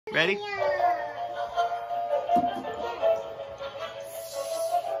Ready?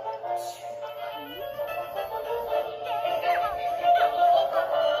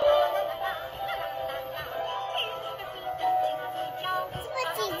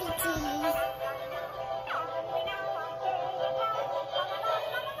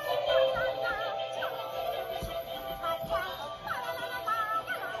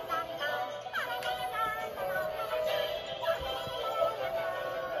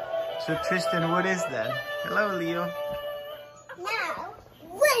 So Tristan, what is that? Hello, Leo. Now,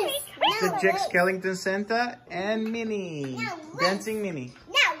 what is The Jack Skellington Santa and Minnie. Dancing Minnie.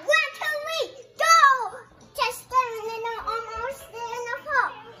 Now, 1, 2, 3, go! Tristan, and I'm almost in the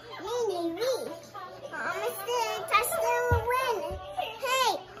hole. Minnie, me. Almost there. Tristan will win.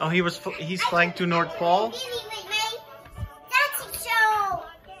 Hey. Oh, he's flying to North Pole. That's a show.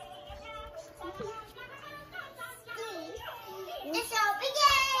 The show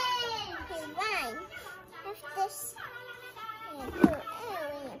begins. Okay, one. Lift this. And pull,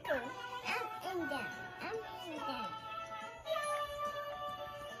 and pull. Up and down. Up and down.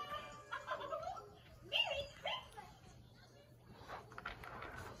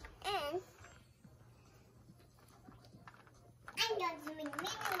 And I'm going to make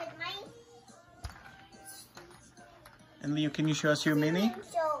Minnie with my And Leo, can you show us your Minnie?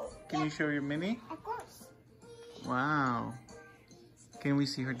 show. Can you show your Minnie? Of course. Wow. Can we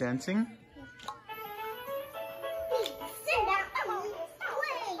see her dancing?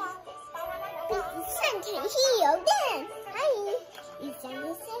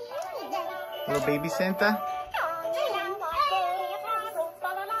 Hello, baby Santa.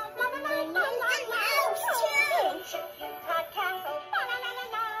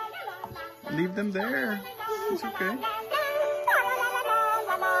 Leave them there. It's okay.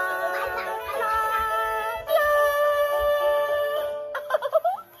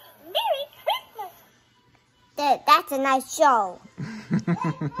 That's a nice show. Man,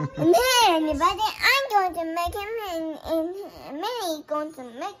 but I'm going to make him and Minnie going to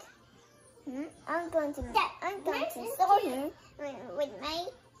make. I'm going to show him with my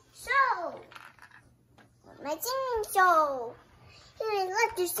show, with my singing show. He would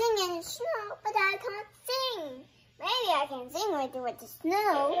love to sing in the snow, but I can't sing. Maybe I can sing with the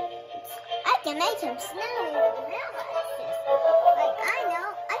snow. I can make him snow in the ground like this. But I know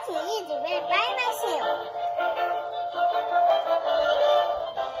I can use it by myself.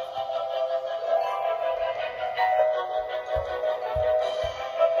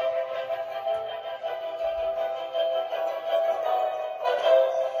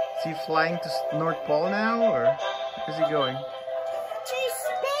 Is he flying to North Pole now, or where is he going? To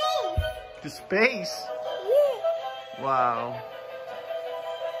space. To space? Yeah. Wow.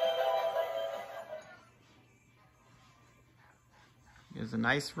 There's a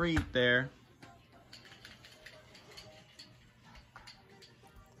nice wreath there.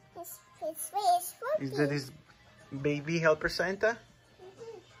 Is that his baby helper Santa?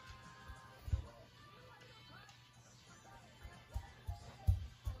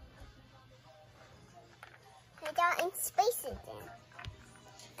 I got in space again.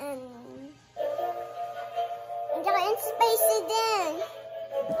 And I got in space again.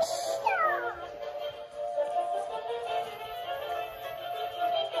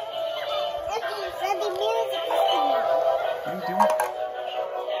 Looking for the music is coming on. What are you doing?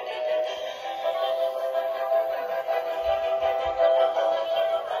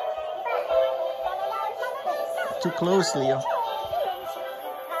 Too close, Leo.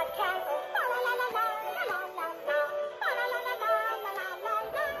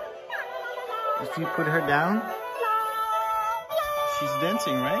 If you put her down, she's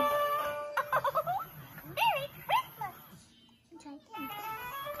dancing, right?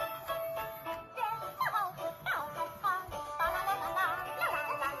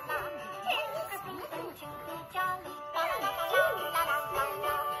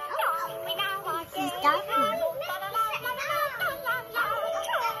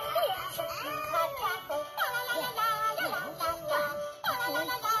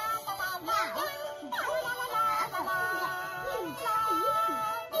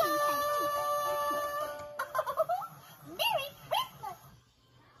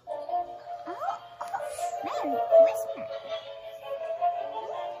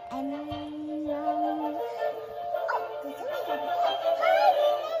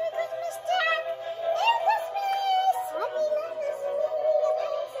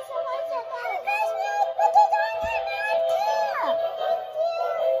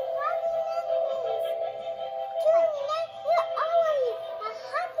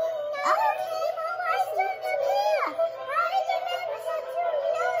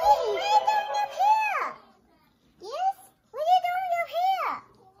 Yes? What are you doing up here?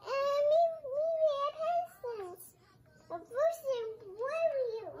 Me and pencils. First, where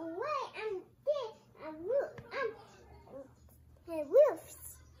I'm there.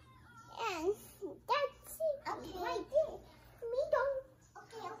 Roofs. And that's it. Okay. Right there. Me don't.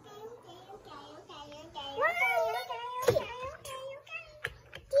 Okay.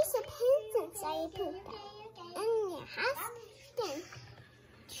 These are pencils I put back. And your husband.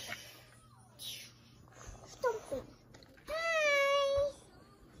 Stop it. Hi.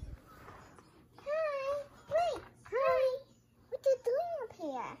 Wait. Hi. What you doing up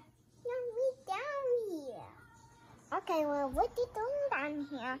here? No, me down here. Okay, well, what you doing down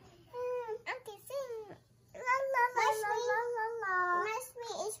here? I'm just singing. La la la la la la la. My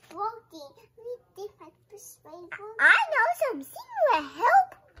screen is broken. We different perspectives. I know something will help.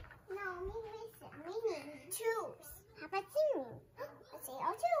 No, me listen. We need tools. How about singing? Let's say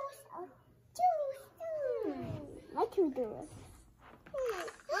our tools. What to do?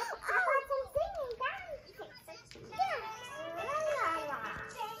 How about some singing? La la la.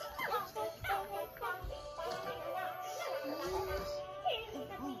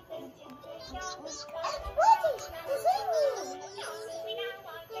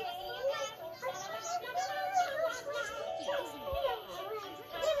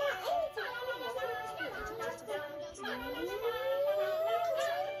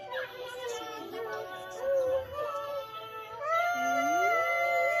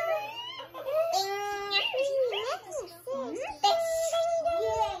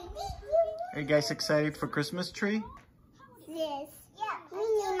 Are you guys excited for Christmas tree? Yes. We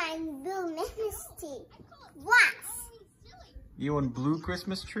need my blue Christmas tree. What? You want blue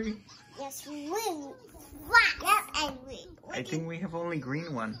Christmas tree? Yes, we need. What? Yep, and we. I think we have only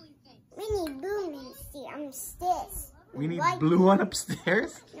green one. We need blue Christmas tree upstairs. We need blue one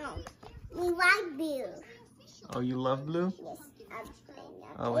upstairs? No. We like blue. Oh, you love blue? Yes.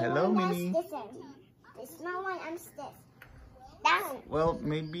 Oh, hello, Minnie. The small one upstairs. Down. Well,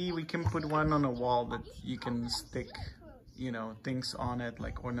 maybe we can put one on a wall that you can stick, you know, things on it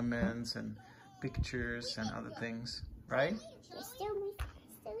like ornaments and pictures and other things, right? Still speak.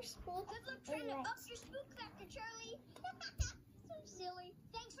 Good luck trying to up your spook factor, Charlie. So silly.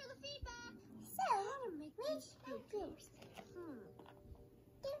 Thanks for the feedback. So, How to make these pictures.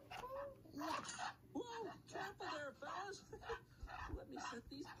 Whoa, careful there, fellas. Let me set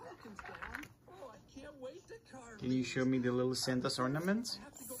these pumpkins down. Oh, I can't wait to carve. Can you show me the little Santa's ornaments? I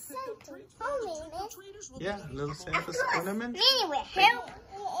have to go pick up treats. Trick-or-treaters will Yeah, little Santa's ornaments. Minnie will help.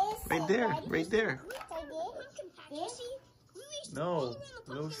 Right there, right there. pumpkin patch, you see? We used to No, roll around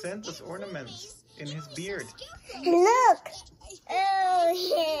the little pumpkins Santa's and ornaments in his Charlie beard. saw scarecrows. Look. Oh,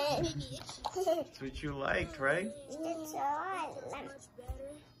 yeah. That's what you liked, right? That's all I like. Much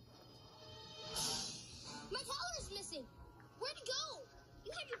better. My collar is missing. Where'd it go?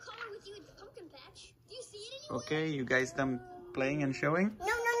 You had your collar with you at the pumpkin patch. Do you see it anywhere? Okay, you guys done playing and showing? No.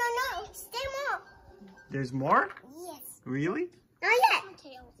 Stay more. There's more? Yes. Really? Not yet. My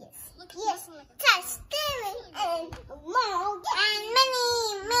tail. Yes. Look, Yes. like a Tristan and Mo and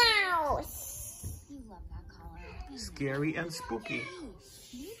Minnie Mouse. You love that collar. Scary and spooky.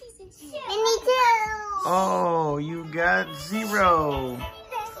 Maybe since you Minnie too. Oh, you got 0. And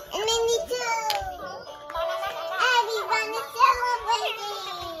Minnie too. Everyone is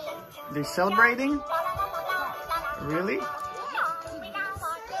celebrating. They're celebrating? Really? And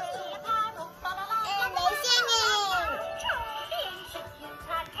they're singing.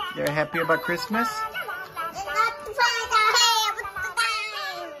 They're happy about Christmas? And not to find our hair with the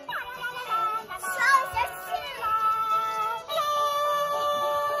bang. So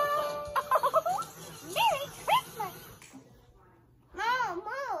Merry Christmas. Mo,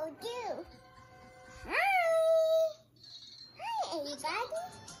 do. Hi. Hi, everybody.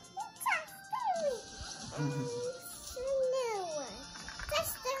 It's Tristan. New one.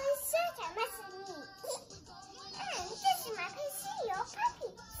 Tristan is such a messy. And this is my PC, your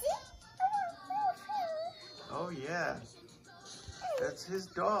puppy. See? Oh, yeah. That's his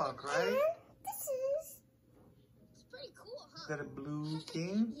dog, right? And this is. It's pretty cool, Is huh? that a blue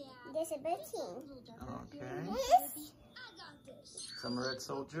king? Yeah. There's a birthday. Okay. Yes. I got this. Some red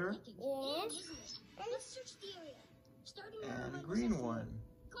soldier Yes. Let's search the area. Starting with and my a green position. one.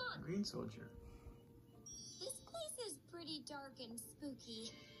 Come on. Green soldier. This place is pretty dark and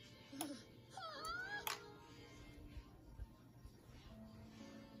spooky.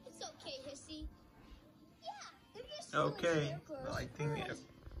 It's okay, Hissy. Yeah, they're just silly Okay. scarecrows. Well, I think I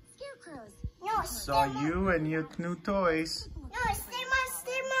Scarecrows. No, saw you and your new toys. No, stay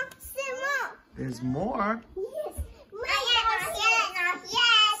more. There's more. Yes.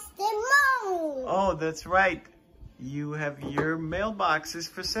 Yes. Oh, that's right. You have your mailboxes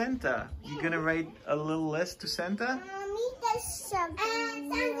for Santa. You're gonna write a little list to Santa?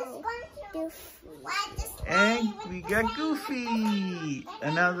 And we got Goofy,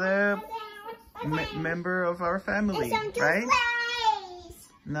 another member of our family, right?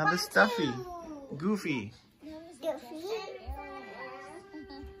 Another stuffy, Goofy.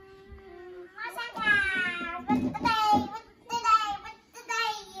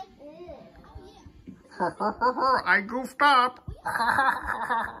 I goofed up.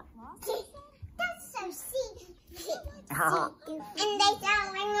 That's so sweet. And they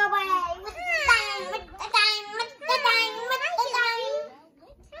going away with the dime, with the dime, with the dime, with the dime.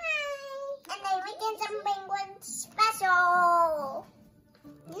 And they making something special.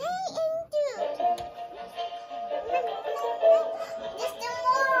 They do. Just the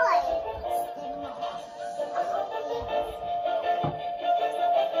more.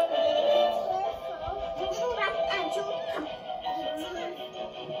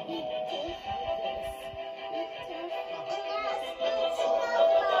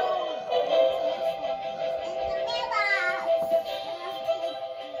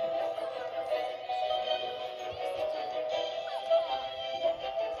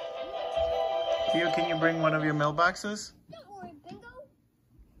 Theo, can you bring one of your mailboxes? Don't worry, Bingo.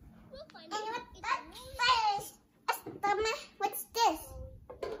 We'll find And it. what's this?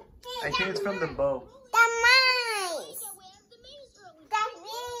 I think it's from the bow. The mice. Got way out of the maze early. The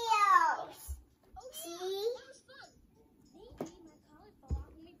wheels. Oh, yeah, See? that was fun. Maybe my collar fell off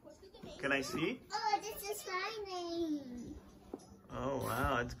when we pushed through the maze. Can I see? Oh, this is shining. Oh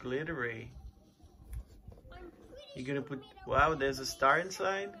wow, it's glittery. I'm pretty You're gonna put, wow, there's a star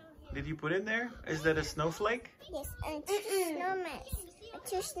inside. Did you put it there? Is that a snowflake? Yes, and two snowmen.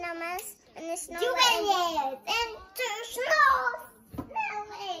 Two snowmen and a snowman. Two aliens and two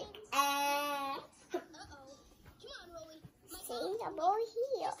snowflakes. Uh-oh. Come on, Rolly. See the ball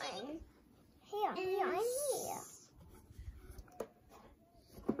here and here, here, and here.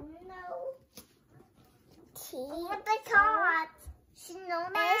 No. T. What the cards?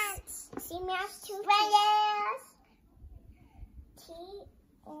 Snowman. See, mouse two. Players. T.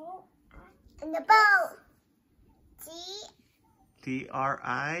 Oh. And the bow. T. Tristan.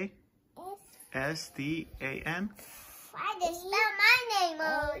 I just spelled my name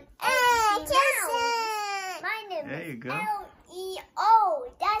on. Tristan. My name There you is go.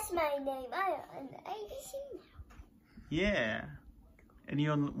 Leo. That's my name. I'm ABC now. Yeah. And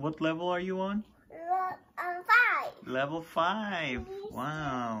you on what level are you on? I'm 5. Level 5.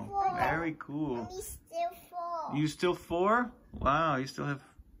 Wow. Very cool. I'm still 4. You still 4? Wow, you still have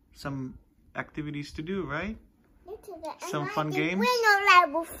some activities to do, right? Some fun games? I win on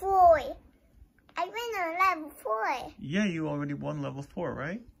level 4. I win on level 4. Yeah, you already won level 4,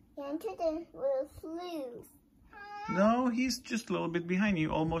 right? Yeah, and Tristan will lose. No, he's just a little bit behind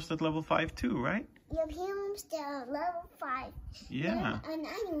you, almost at level 5 too, right? Your him still level 5. Yeah. And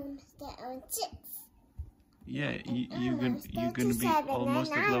I'm still on 6. Yeah, you're gonna be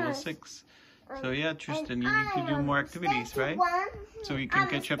almost at level 6. So yeah, Tristan, you need to do more activities, right? So you can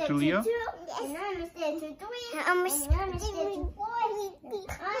catch up to Leo? And I'm still to 3. I'm still to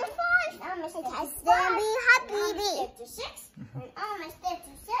 4. I'm still to 6. And I'm still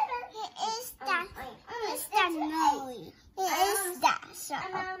to 7. It is that. It's that noise. It is that.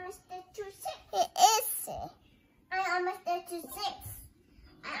 And I'm still to 6. It is. And I'm still to 6.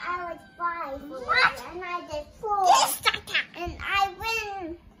 And I was 5. What? And I did 4. And I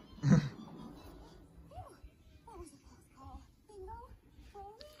win.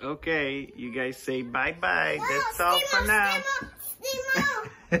 Okay, you guys say bye-bye. That's all for now.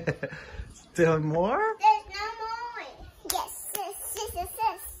 Still more? There's no more. Yes, yes.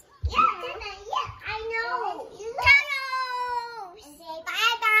 Yeah, I know. Tunnels. And say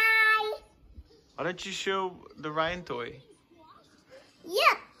bye-bye. Why don't you show the Ryan toy?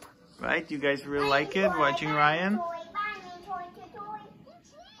 Yep. Right? You guys really like it, watching Ryan?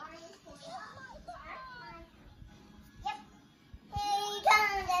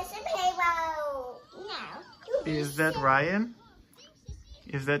 Is that Ryan?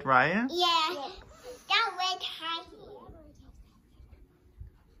 Is that Ryan? Yeah. That red high heel.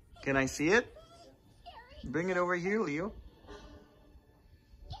 Can I see it? Bring it over here, Leo.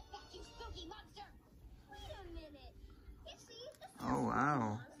 Get back, you spooky monster! Wait a minute. You see, this Oh,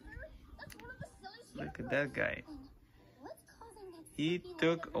 wow. that's one of the silly Look at that guy. What's causing that He spooky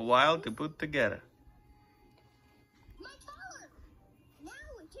took look? a while to put together. My collar! Now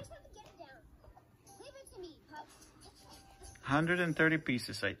we just have to get it down. Leave it to me, pup. 130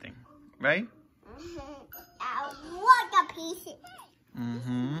 pieces, I think. Right? What a piece.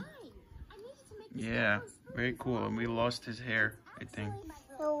 Mm-hmm. I needed to make Yeah, very cool. And we lost his hair, I think.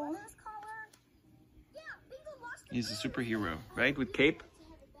 So, He's a superhero, right? With cape?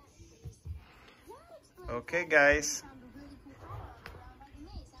 Okay, guys.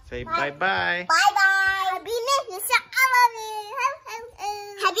 Say bye-bye. bye-bye. Happy Christmas. I love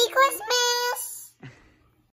you. Happy Christmas.